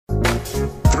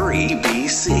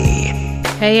3BC.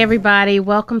 Hey everybody,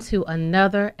 welcome to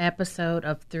another episode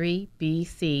of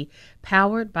 3BC,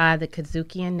 powered by the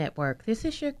Kudzukian Network. This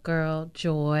is your girl,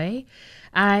 Joy.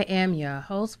 I am your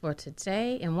host for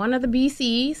today and one of the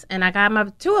BCs, and I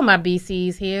got two of my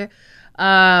BCs here,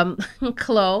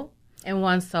 Clo and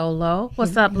One Solo.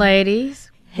 What's up,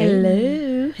 ladies?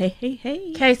 Hello.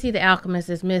 Hey. Casey the Alchemist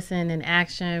is missing in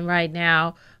action right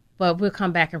now, but we'll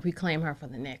come back and reclaim her for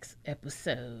the next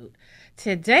episode.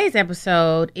 Today's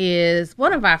episode is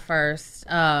one of our first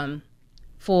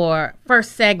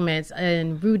segments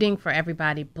in Rooting for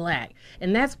Everybody Black.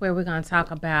 And that's where we're going to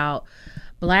talk about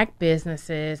Black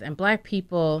businesses and Black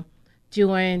people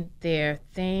doing their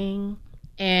thing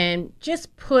and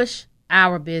just push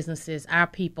our businesses, our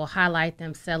people, highlight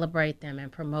them, celebrate them,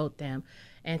 and promote them.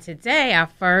 And today, our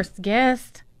first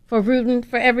guest for Rooting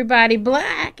for Everybody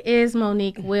Black is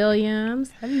Monique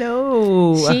Williams.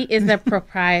 Hello. She is the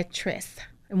proprietress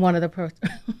and one of the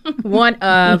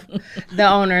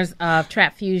owners of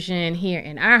Trap Fusion here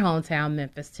in our hometown,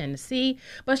 Memphis, Tennessee.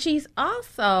 But she's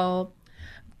also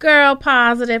girl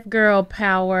positive, girl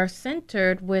power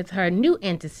centered with her new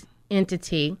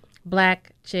entity,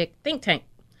 Black Chick Think Tank.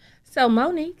 So,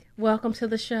 Monique, welcome to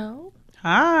the show.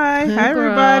 Hi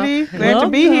everybody. Glad to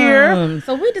be here.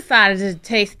 So we decided to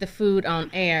taste the food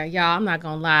on air. Y'all, I'm not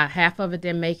going to lie. Half of it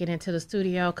didn't make it into the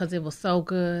studio because it was so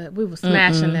good. We were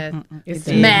smashing it.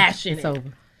 Smashing it.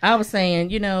 Over. I was saying,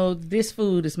 this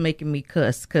food is making me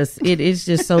cuss because it is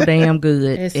just so damn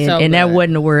good. And that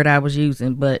wasn't the word I was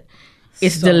using, but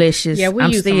it's delicious. Yeah,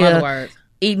 I'm still some other words.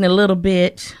 Eating a little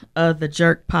bit of the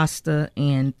jerk pasta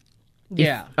and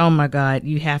oh my God,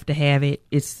 you have to have it.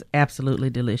 It's absolutely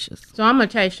delicious. So I'm going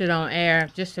to taste it on air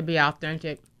just to be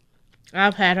authentic.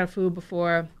 I've had her food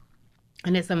before,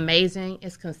 and it's amazing.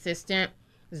 It's consistent.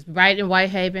 It's right in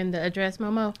Whitehaven. The address,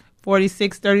 Momo?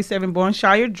 4637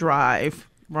 Bournshire Drive,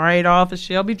 right off of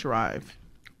Shelby Drive.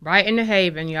 Right in the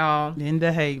Haven, y'all. In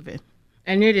the Haven.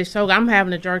 And it is so good. I'm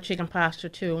having a jerk chicken pasta,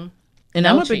 too. And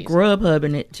I'm going to be grub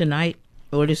hubbing it tonight.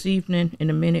 Or this evening in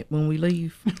a minute when we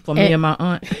leave for me and my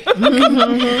aunt.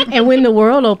 And when the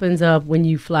world opens up, when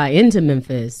you fly into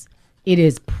Memphis, it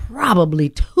is probably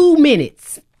 2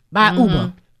 minutes by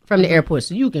Uber from the airport.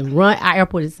 So you can run, our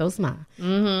airport is so small.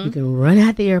 You can run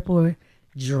out the airport,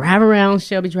 drive around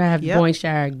Shelby Drive,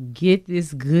 Bournshire, get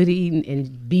this good eating,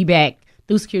 and be back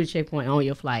through security checkpoint on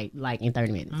your flight like in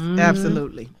 30 minutes.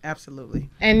 Absolutely.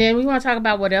 And then we want to talk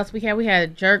about what else we had. We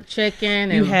had jerk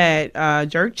chicken. You had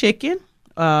jerk chicken.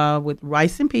 With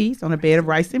rice and peas, on a bed of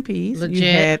rice and peas. Legit. You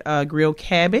had grilled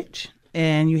cabbage,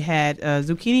 and you had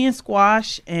zucchini and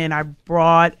squash, and I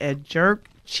brought a jerk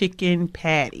chicken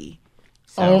patty.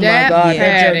 So, oh my God,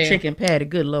 that jerk chicken patty,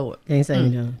 good Lord. They ain't say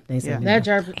no. That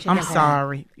jerk chicken I'm patty.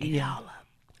 sorry.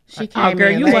 She came girl,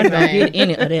 in you late, wasn't going to get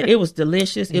any of that. It was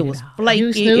delicious. It was flaky.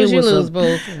 You snooze, you lose,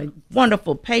 boo.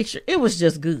 Wonderful pastry. It was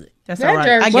just good. That's all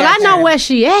right. I know where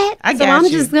she at, so I'm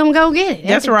just going to go get it.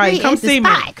 That's right. Come see me.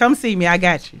 Come see me. I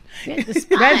got you.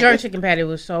 That jerk chicken patty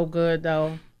was so good,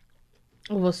 though.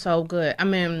 It was so good. I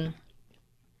mean,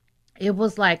 it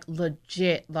was like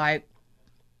legit, like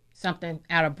something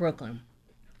out of Brooklyn.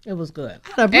 It was good.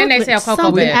 And they sell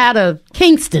cocoa bears. Out of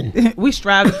Kingston. We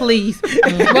strive to please.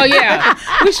 Well, yeah.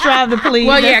 We strive to please.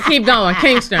 Well, yeah, keep going.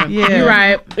 Kingston. Yeah. You're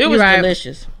right. It was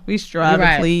delicious. We strive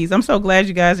to please. I'm so glad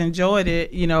you guys enjoyed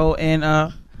it, and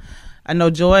I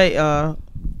know Joy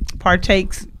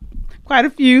partakes quite a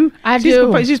few.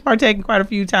 She's partaken quite a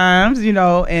few times,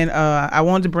 and I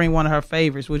wanted to bring one of her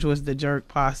favorites, which was the jerk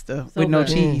pasta with no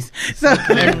cheese. So,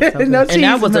 no cheese. And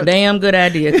that was a damn good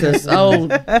idea because,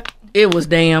 it was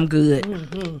damn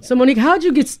good. So, Monique, how'd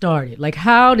you get started? Like,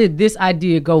 how did this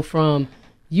idea go from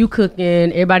you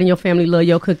cooking, everybody in your family love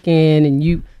your cooking, and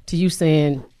you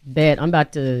saying that I'm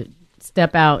about to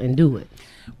step out and do it?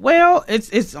 Well,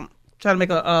 it's trying to make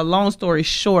a long story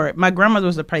short. My grandmother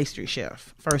was a pastry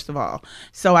chef, first of all.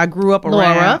 So I grew up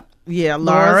around.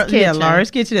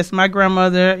 Laura's Kitchen. That's my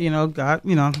grandmother.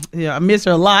 I miss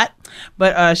her a lot.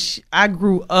 But I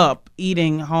grew up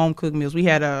eating home cooked meals. We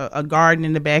had a garden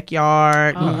in the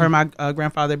backyard. Her and my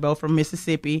grandfather both from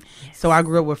Mississippi. Yes. So I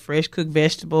grew up with fresh cooked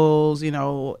vegetables,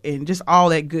 and just all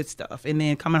that good stuff. And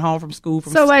then coming home from school.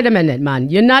 Wait a minute, man.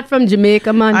 You're not from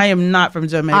Jamaica, man? I am not from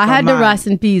Jamaica. I had the rice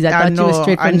and peas. I thought you were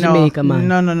straight from Jamaica, man.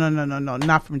 No.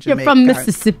 Not from Jamaica. You're from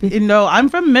Mississippi. No, I'm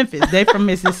from Memphis. They're from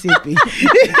Mississippi.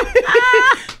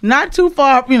 not too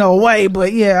far, away,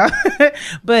 but yeah.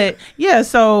 But yeah,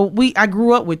 so I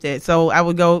grew up with that. So I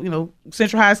would go,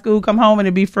 Central High School, come home, and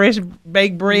it'd be fresh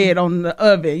baked bread on the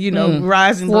oven,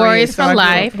 rising bread. Warriors for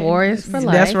life. Warriors for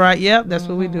life. That's right. Yep, that's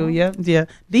what we do. Yep, yeah.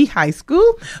 The high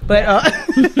school, but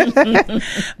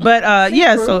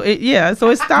so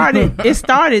it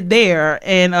started there,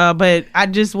 and but I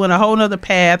just went a whole nother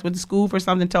path with the school for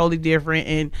something totally different,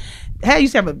 and I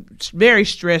used to have a very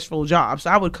stressful job,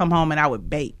 so I would come home and I would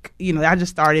bake. I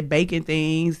just started baking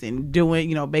things and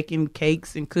doing, baking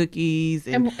cakes and cookies.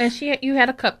 And you had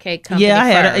a cupcake company.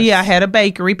 Yeah, I had a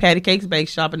bakery, Patty Cakes Bake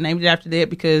Shop, and named it after that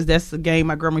because that's the game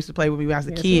my grandma used to play with me when I was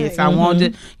a kid. Right. So I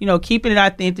wanted to, keeping it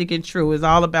authentic and true. It's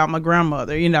all about my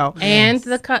grandmother, And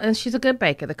and she's a good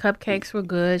baker. The cupcakes were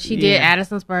good. She did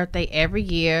Addison's birthday every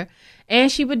year. And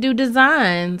she would do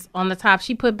designs on the top.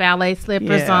 She put ballet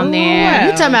slippers on there. Wow.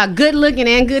 You're talking about good looking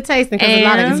and good tasting because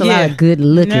it's a lot of good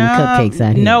looking cupcakes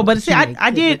out here. No, but see,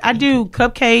 I do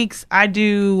cupcakes. I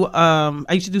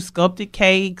used to do sculpted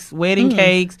cakes, wedding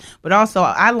cakes, but also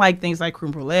I like things like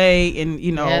creme brulee and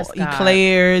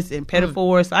eclairs and petit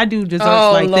fours. So I do desserts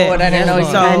like that. Oh Lord, I didn't know you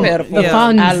did petit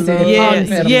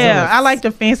fours. I like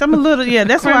the fancy. I'm a little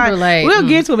that's why we'll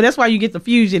get to it. But that's why you get the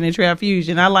fusion and trap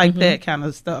fusion. I like that kind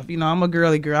of stuff. I'm a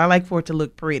girly girl. I like for it to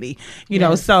look pretty,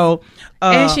 so.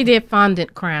 And she did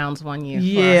fondant crowns one year.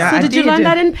 Yeah. So did you learn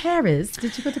that in Paris?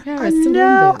 Did you go to Paris to learn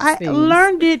No, I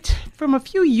learned it from a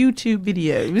few YouTube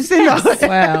videos.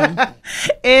 Wow.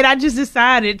 And I just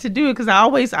decided to do it because I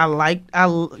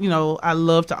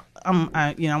love to. I'm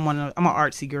an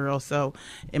artsy girl, so,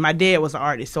 and my dad was an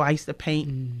artist, so I used to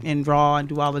paint and draw and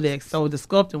do all of that. So the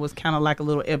sculpting was kind of like a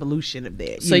little evolution of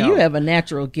that. So you have a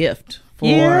natural gift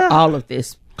for all of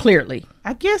this. Clearly,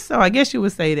 I guess so. I guess you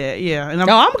would say that, yeah. And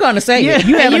I'm going to say it.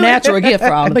 You have a natural gift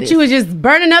for all of this. But you were just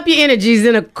burning up your energies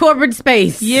in a corporate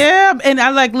space. Yeah, and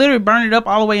I literally burned it up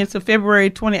all the way until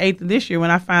February 28th of this year when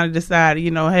I finally decided,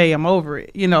 hey, I'm over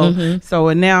it, So,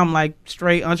 and now I'm like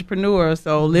straight entrepreneur,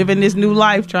 so living this new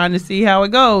life, trying to see how it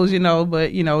goes,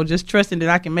 but, just trusting that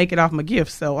I can make it off my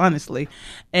gifts, so honestly.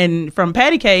 And from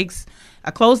patty cakes, I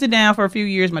closed it down for a few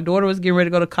years. My daughter was getting ready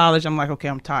to go to college. I'm like, okay,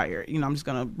 I'm tired. I'm just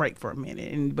going to break for a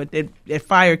minute. But that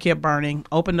fire kept burning.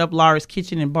 Opened up Laura's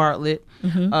Kitchen in Bartlett.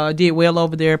 Did well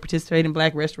over there. Participated in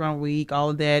Black Restaurant Week, all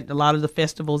of that. A lot of the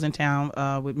festivals in town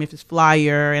with Memphis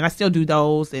Flyer. And I still do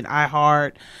those and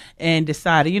iHeart. And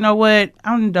decided, you know what?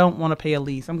 I don't want to pay a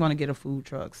lease. I'm going to get a food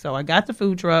truck. So I got the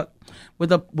food truck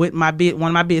with one of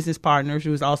my business partners,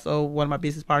 who was also one of my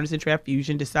business partners in Trap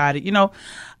Fusion. Decided,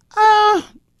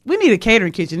 we need a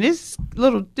catering kitchen. This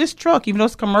truck, even though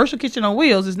it's a commercial kitchen on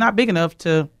wheels, is not big enough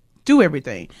to do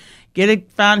everything. He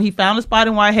found a spot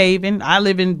in Whitehaven. I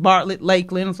live in Bartlett,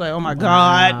 Lakeland. It's like, oh my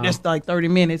God, that's like 30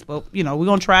 minutes, but we're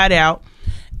going to try it out.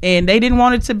 And they didn't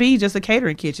want it to be just a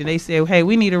catering kitchen. They said, hey,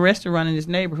 we need a restaurant in this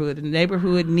neighborhood. The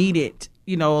neighborhood needed,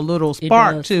 a little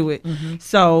spark to it.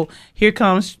 So here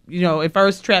comes, at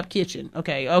first Trap Kitchen.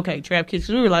 Okay, Trap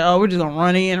Kitchen. We were like, oh, we're just going to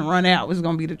run in and run out. This is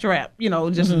going to be the trap,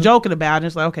 just joking about it.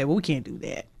 It's like, okay, well, we can't do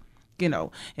that.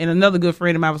 And another good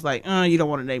friend of mine was like, you don't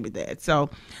want to name it that.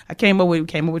 So I came up with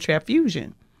Trap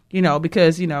Fusion.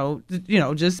 Because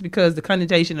just because the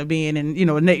connotation of being in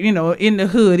in the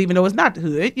hood, even though it's not the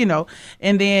hood,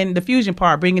 and then the fusion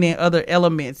part, bringing in other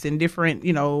elements and different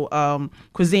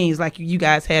cuisines, like you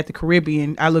guys had the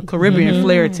Caribbean, I look Caribbean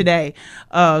flair today,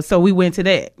 so we went to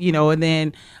that, and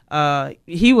then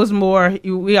he was more.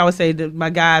 We always say that my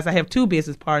guys. I have two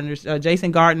business partners,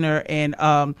 Jason Gardner and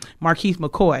Marquise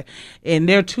McCoy, and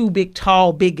they're two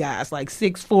tall, big guys, like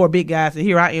 6'4" big guys, and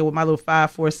here I am with my little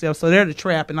 5'4" self. So they're the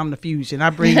trap, and I'm the fusion.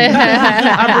 I bring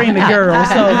the girl,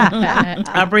 so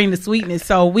I bring the sweetness.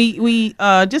 So we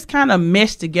just kind of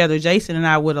meshed together, Jason and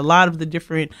I, with a lot of the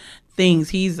different things.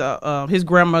 He's his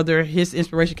grandmother, his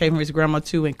inspiration came from his grandma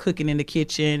too, and cooking in the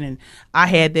kitchen, and I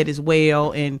had that as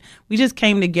well. And we just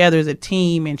came together as a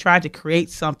team and tried to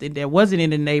create something that wasn't in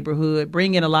the neighborhood,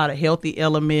 bring in a lot of healthy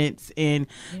elements, and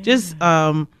just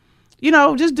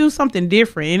just do something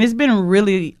different. And it's been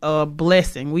really a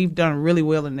blessing. We've done really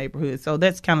well in the neighborhood. So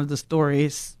that's kind of the story.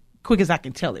 It's quick as I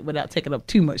can tell it without taking up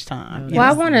too much time. Well,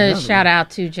 I want to shout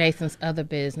out to Jason's other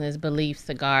business, Believe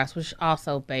Cigars, which is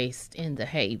also based in the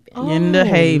Haven. In the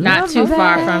Haven. Not too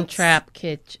far from Trap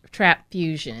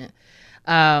Fusion.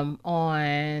 on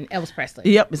Elvis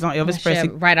Presley. Yep, it's on Elvis Presley.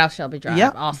 Right off Shelby Drive.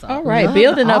 Yep. Also. All right,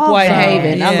 building up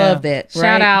Whitehaven. Yeah. I love that.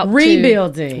 Shout out to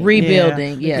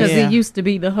rebuilding. Yeah. Because it used to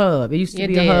be the hub. It used to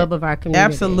be a hub of our community.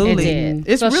 Absolutely. It did.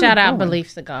 It's so really shout out growing. Belief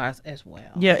Cigars as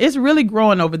well. Yeah, it's really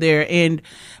growing over there. And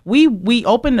we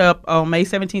opened up on May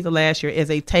 17th of last year as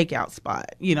a takeout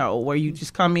spot, where you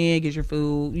just come in, get your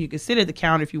food. You could sit at the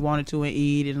counter if you wanted to and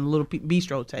eat in a little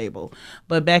bistro table.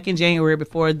 But back in January,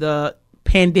 before the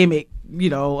pandemic,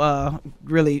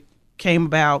 really came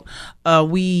about,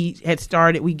 we had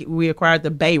started, we acquired the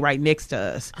bay right next to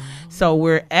us. So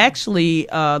we're actually,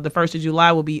 the 1st of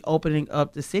July, will be opening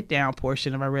up the sit down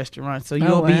portion of our restaurant. So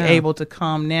you'll be able to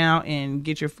come now and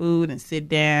get your food and sit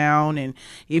down. And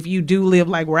if you do live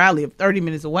like where I live, 30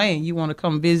 minutes away, and you want to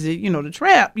come visit, the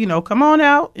Trap, come on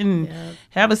out and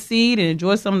have a seat and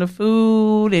enjoy some of the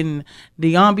food and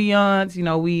the ambiance.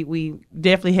 We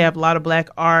definitely have a lot of black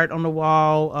art on the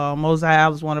wall.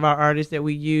 Mosile is one of our artists that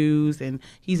we use, and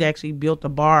he's actually built a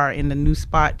bar in the new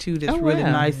spot too that's really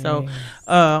nice. So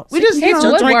we just his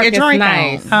woodwork is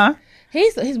nice. Huh?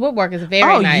 His woodwork is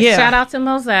very nice. Yeah. Shout out to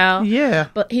Moselle. Yeah.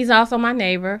 But he's also my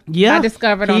neighbor. Yeah. I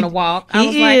discovered on the walk. I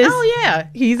was He like, is. oh yeah.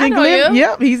 He's I in know Glen. you.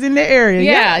 Yep, he's in the area.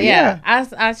 Yeah.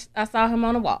 I saw him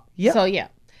on the walk. Yep. So yeah.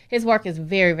 His work is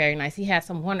very, very nice. He had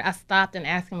some wonder. I stopped and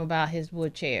asked him about his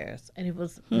wood chairs, and it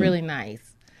was really nice.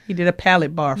 He did a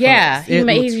pallet bar for Yeah, us. he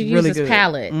uses really good.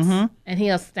 pallets, and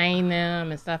he'll stain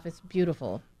them and stuff. It's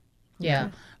beautiful.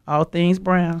 Yeah. All things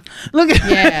brown. Look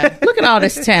at Look at all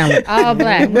this talent. All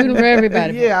black, rooting for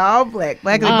everybody. Yeah, all black.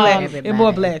 Black is black. everybody. And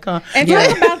more black, huh?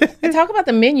 And talk about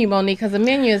the menu, Monique, because the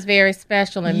menu is very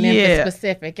special and Memphis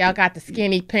specific. Y'all got the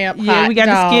Skinny Pimp. Yeah, we got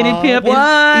the Skinny Pimp.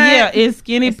 What? It's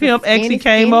Skinny Pimp actually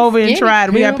came over and tried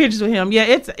it. We got pictures with him. Yeah,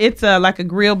 it's like a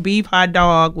grilled beef hot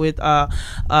dog with a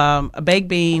baked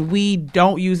bean. We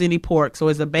don't use any pork, so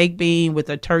it's a baked bean with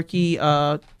a turkey,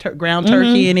 ground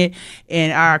turkey in it,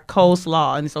 and our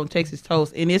coleslaw, and it's on Texas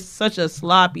toast. And it's such a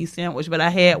sloppy sandwich, but I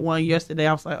had one yesterday.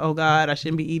 I was like, oh God, I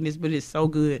shouldn't be eating this, but it's so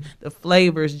good. The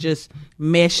flavors just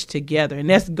mesh together, and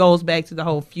that goes back to the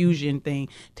whole fusion thing,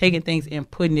 taking things and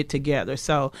putting it together.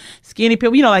 So Skinny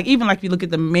Pimp, even like if you look at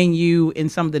the menu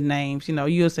and some of the names,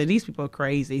 you'll say these people are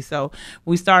crazy. So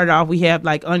we started off, we have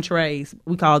like entrees,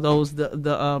 we call those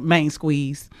the main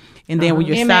squeeze, and then with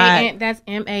your side, that's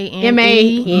MAN.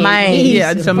 main,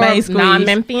 yeah, it's a main squeeze,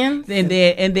 non-Memphians.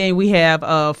 and then we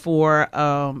have for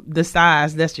the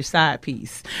sides, that's your side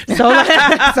piece. So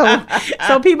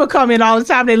so people come in all the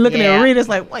time, they look at the arena, it's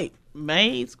like, wait,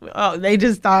 main squeeze? Oh, they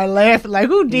just start laughing like,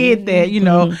 who did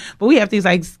that? But we have things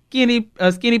like Skinny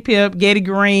Pimp, Getty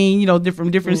Green,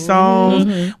 different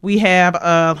songs. We have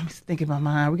let me think in my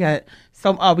mind, we got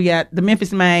the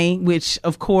Memphis Maine, which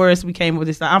of course we came up with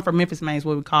this. I'm from Memphis Maine is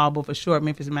what we call, but for short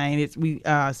Memphis Maine. It's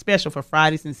special for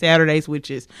Fridays and Saturdays, which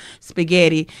is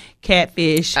spaghetti,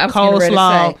 catfish,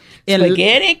 coleslaw,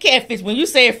 spaghetti and catfish. When you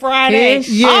said Friday,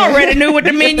 Yeah. I already knew what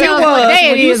the menu was.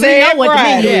 When you said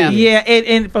Friday. Yeah,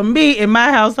 and for me in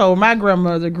my household, my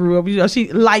grandmother grew up.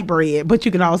 She light bread, but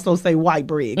you can also say white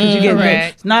bread because you get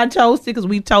it's not toasted because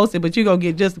we toasted, but you gonna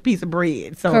get just a piece of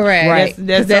bread. So correct, right?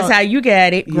 That's how you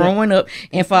got it growing up.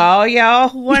 And for all y'all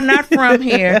who are not from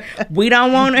here, we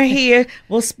don't want to hear,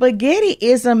 well, spaghetti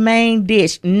is a main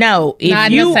dish. No,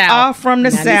 if you are from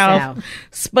the South,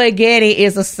 spaghetti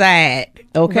is a side.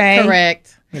 Okay,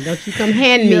 correct. And don't you come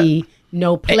hand me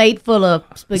no plate full of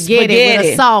spaghetti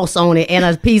with a sauce on it and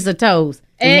a piece of toast.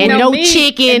 And no meat,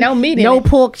 chicken, and no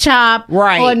pork chop,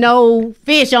 or no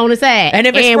fish on the side. And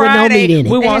if it's Friday, with no meat in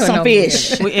it. we want some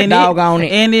fish. Doggone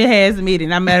it. And it has meat in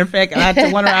it. As a matter of fact, I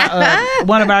told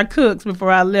one of our cooks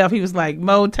before I left, he was like,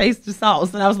 Mo, taste the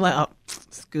sauce. And I was like, oh,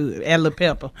 it's good. Add a little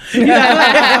pepper. We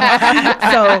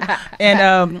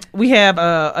have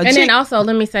and then also,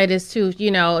 let me say this too,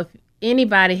 if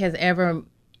anybody has ever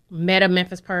met a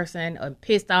Memphis person or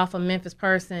pissed off a Memphis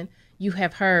person, you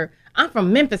have heard, I'm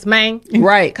from Memphis, man.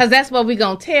 Right. Because that's what we're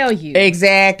going to tell you.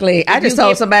 Exactly. I just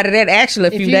told somebody that actually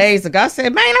a few days ago. I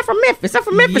said, man, I'm from Memphis. I'm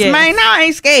from Memphis, man. Now I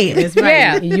ain't scared. That's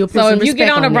right. Yeah. So if you get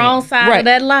on the wrong side of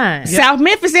that line. South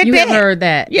Memphis at you that. You heard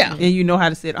that. Yeah. And you know how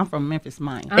to say it. I'm from Memphis,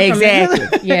 man.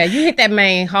 Exactly. Yeah. You hit that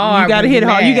man hard. You got to hit it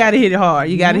hard. You got to hit it hard.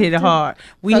 You got to hit it hard.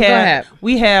 We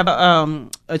have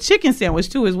a chicken sandwich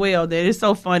too as well. That is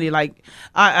so funny. Like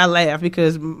I laugh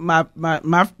because my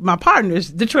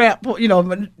partners, the Trap,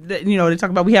 they talk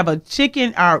about, we have a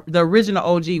chicken, the original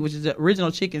OG, which is the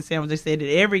original chicken sandwich. They said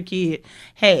that every kid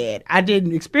had. I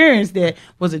didn't experience that.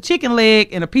 Was a chicken leg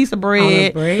and a piece of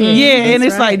bread. Yeah, and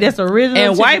it's like, that's original.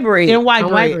 And white bread. And white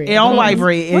bread. And on white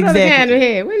bread. What exactly. other kind we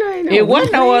had? We know it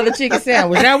wasn't no other chicken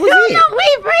sandwich. That was it. No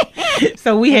wheat bread.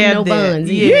 So we had no that.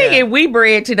 buns. Yeah. You didn't get wheat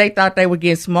bread till they thought they would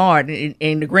get smart,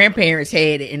 and the grandparents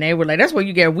had it, and they were like, "That's where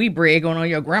you get wheat bread going on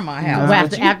your grandma's house."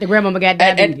 Well, after grandmama got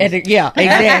diabetes. Yeah,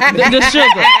 exactly.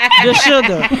 the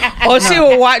sugar. Or she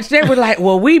would watch. They were like,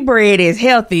 "Well, wheat bread is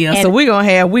healthier, so we're gonna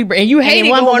have wheat bread." And you hate it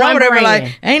one going over there, brand.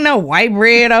 like, "Ain't no white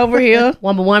bread over here."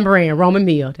 One brand, Roman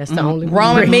meal. That's the only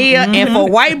Roman meal, and for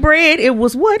white bread, it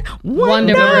was what?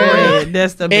 Wonder bread.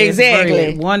 That's the best exactly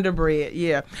bread. Wonder bread.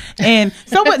 Yeah, and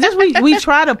so but just we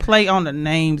try to play on the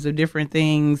names of different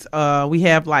things. We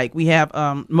have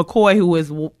McCoy, who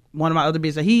is one of my other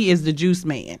business. He is the juice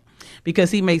man,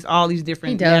 because he makes all these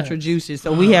different natural juices.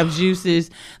 So we have juices,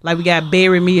 like we got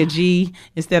Berry Me a G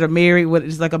instead of Mary, what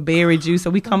is like a berry juice. So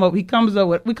we come up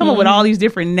with all these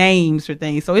different names for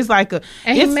things. So it's like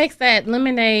he makes that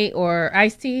lemonade or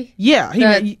iced tea. Yeah,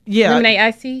 lemonade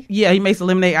iced tea. Yeah, he makes a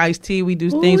lemonade iced tea. We do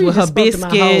things with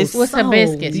hibiscus. What's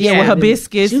hibiscus? Yeah, with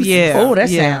hibiscus. Juicy. Yeah. Oh, that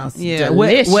sounds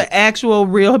delicious. With actual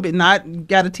real, not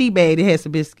got a tea bag that has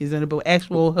hibiscus in it, but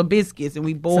actual hibiscus, and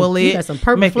we boil it. You got some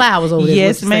purple flowers over there.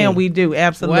 Yes, ma'am, we do.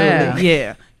 Absolutely.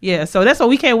 Wow. Yeah. So that's why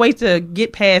we can't wait to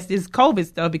get past this COVID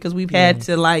stuff, because we've had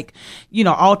to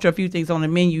alter a few things on the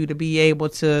menu to be able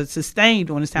to sustain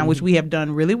during this time, which we have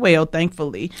done really well,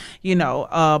 thankfully.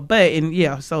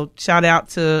 So shout out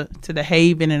to the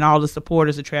Haven and all the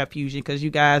supporters of Trap Fusion, because you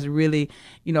guys really,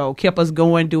 kept us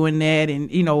going doing that,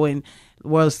 and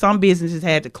some businesses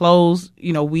had to close.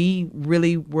 We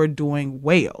really were doing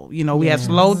well. We had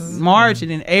slow March, and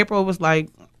then April was like,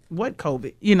 what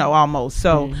COVID, almost.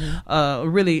 So,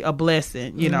 really a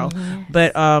blessing,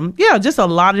 but, just a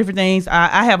lot of different things.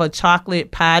 I have a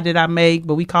chocolate pie that I make,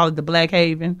 but we call it the Black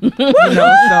Haven, so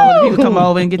people come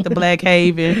over and get the Black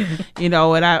Haven, and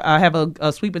I have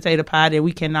a sweet potato pie that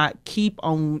we cannot keep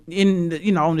on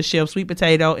on the shelf, sweet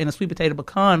potato and a sweet potato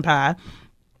pecan pie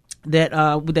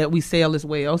that we sell as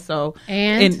well. So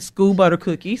and school butter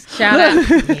cookies. Shout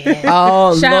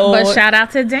out! Shout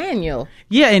out to Daniel.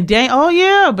 Yeah, and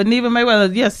but Neva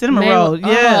Mayweather. Cinnamon rolls.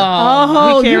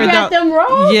 Yeah. You got them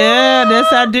rolls. Yeah,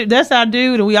 that's our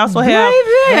dude. And we also have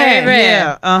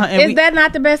Is that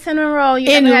not the best cinnamon roll you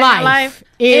ever had in your life?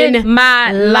 In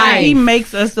my life. He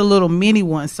makes us the little mini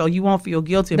ones, so you won't feel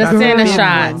guilty about cinnamon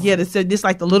shots. Yeah, this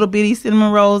like the little bitty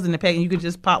cinnamon rolls in the pack, and you can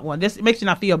just pop one. It makes you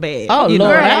not feel bad. Oh,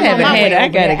 Lord, I haven't had it. I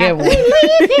gotta get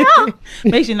one.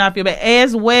 Makes you not feel bad,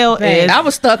 as well as I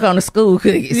was stuck on the school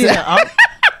cookies. Yeah,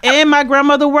 and my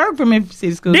grandmother worked for Memphis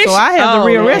City School, so I have the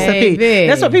real recipe.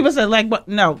 That's what people say. Like, but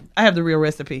no, I have the real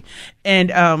recipe.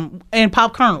 And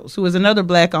Pop Kernels, who is another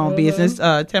black-owned business.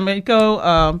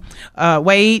 Tamiko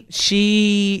Wade,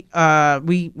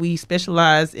 we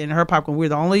specialize in her popcorn. We're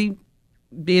the only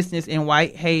business in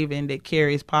Whitehaven that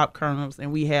carries pop kernels,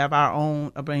 and we have our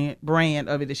own brand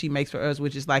of it that she makes for us,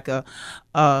 which is like a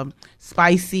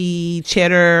spicy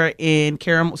cheddar and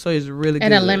caramel. So it's really good.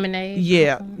 And a lemonade.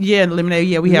 Yeah, lemonade.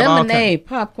 Yeah, we have lemonade,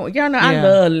 popcorn. Y'all know I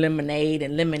love lemonade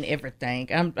and lemon everything.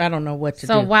 I don't know what to do.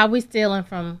 So while we stealing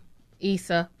from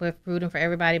Issa with Rooting for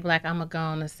Everybody Black, I'm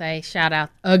going to say shout out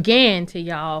again to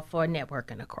y'all for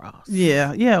networking across.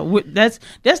 Yeah, that's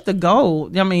the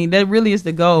goal. I mean, that really is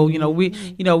the goal.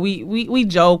 We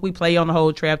joke, we play on the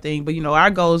whole trap thing, but our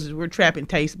goals is we're trapping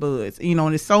taste buds. And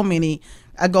there's so many.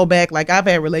 I go back, like I've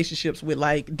had relationships with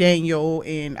like Daniel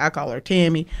and I call her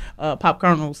Tammy, Pop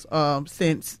Kernels,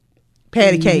 since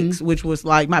Patty Cakes, which was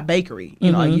like my bakery,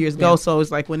 years ago. So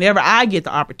it's like whenever I get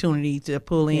the opportunity to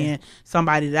pull in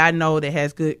somebody that I know that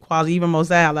has good quality, even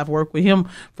Moselle, I've worked with him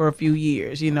for a few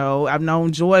years. I've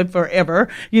known Joy forever.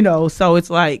 So it's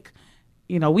like,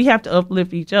 we have to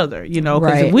uplift each other.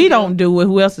 Because if we don't do it,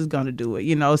 who else is going to do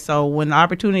it? So when the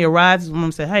opportunity arises, I'm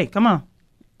going to say, hey, come on.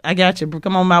 I got you.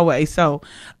 Come on my way. So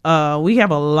we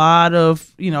have a lot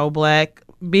of, black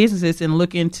businesses and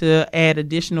looking to add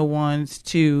additional ones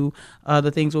to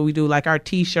the things what we do, like our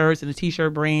T-shirts and the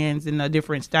T-shirt brands and the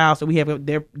different styles. So we have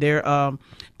they're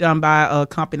done by a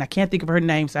company. I can't think of her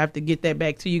name, so I have to get that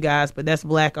back to you guys. But that's a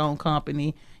black-owned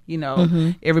company.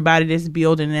 Everybody that's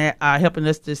building that, helping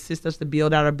us to assist us to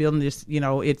build out our building. This,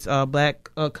 it's black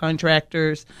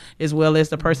contractors, as well as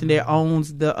the person that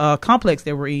owns the complex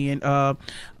that we're in,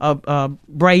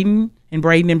 Braden and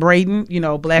Braden, you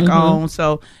know, black owned.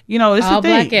 So, you know, it's all a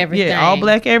thing. Black everything. Yeah, all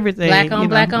black everything. Black on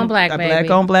black on black, baby. Black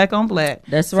on black on black.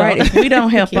 That's right. If we don't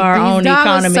help our own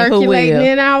economy, who circulating will?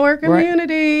 in our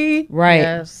community. Right.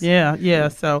 Yes. Yeah.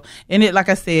 So, and it, like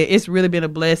I said, it's really been a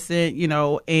blessing, you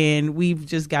know, and we've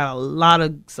just got a lot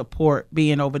of support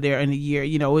being over there in the year.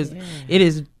 You know, it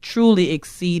is truly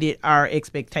exceeded our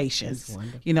expectations,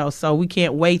 you know, so we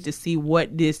can't wait to see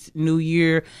what this new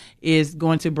year is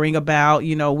going to bring about.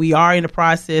 You know, we are in the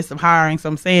process of hiring, so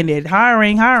I'm saying that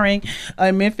hiring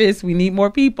in Memphis, we need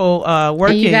more people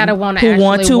working. And you gotta who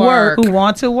want to work,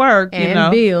 and you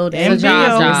know, build and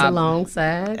build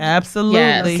alongside. Absolutely.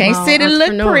 Yes. Can't sit and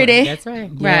look pretty. That's right.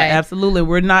 Yeah, absolutely.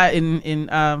 We're not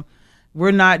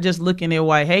we're not just looking at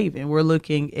Whitehaven. We're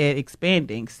looking at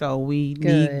expanding. So we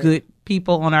need good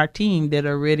people on our team that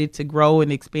are ready to grow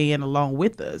and expand along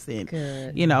with us. And,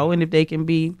 you know, and if they can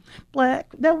be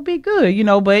black, that would be good, you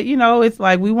know. But, you know, it's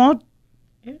like we want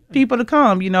people to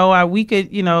come, you know. We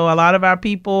could, you know, a lot of our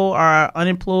people are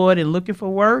unemployed and looking for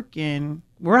work, and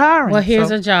we're hiring. Well, here's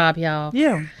a job, y'all.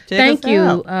 Yeah. Thank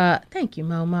you. Thank you,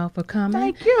 Momo, for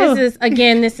coming. Thank you.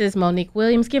 This is Monique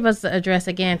Williams. Give us the address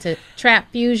again to Trap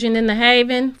Fusion in the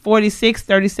Haven.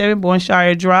 4637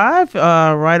 Bournshire Drive,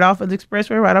 right off of the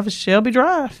expressway, right off of Shelby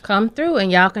Drive. Come through,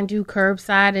 and y'all can do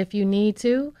curbside if you need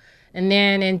to. And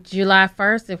then in July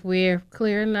 1st, if we're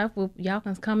clear enough, y'all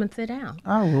can come and sit down.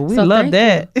 Oh, well, we love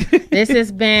that. This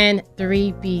has been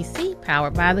 3BC,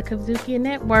 powered by the Kudzukian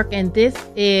Network, and this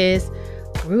is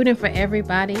Rooting for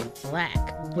Everybody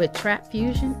Black with Trap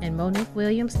Fusion and Monique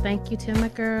Williams. Thank you to my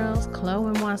girls, Clo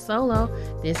and One Solo.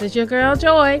 This is your girl,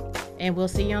 Joy, and we'll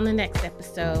see you on the next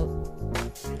episode.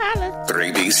 Holla.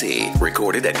 3BC,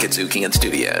 recorded at Kudzukian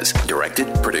Studios. Directed,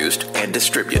 produced, and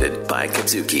distributed by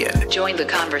Kudzukian. Join the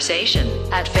conversation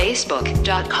at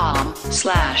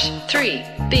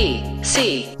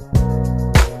facebook.com/3BC.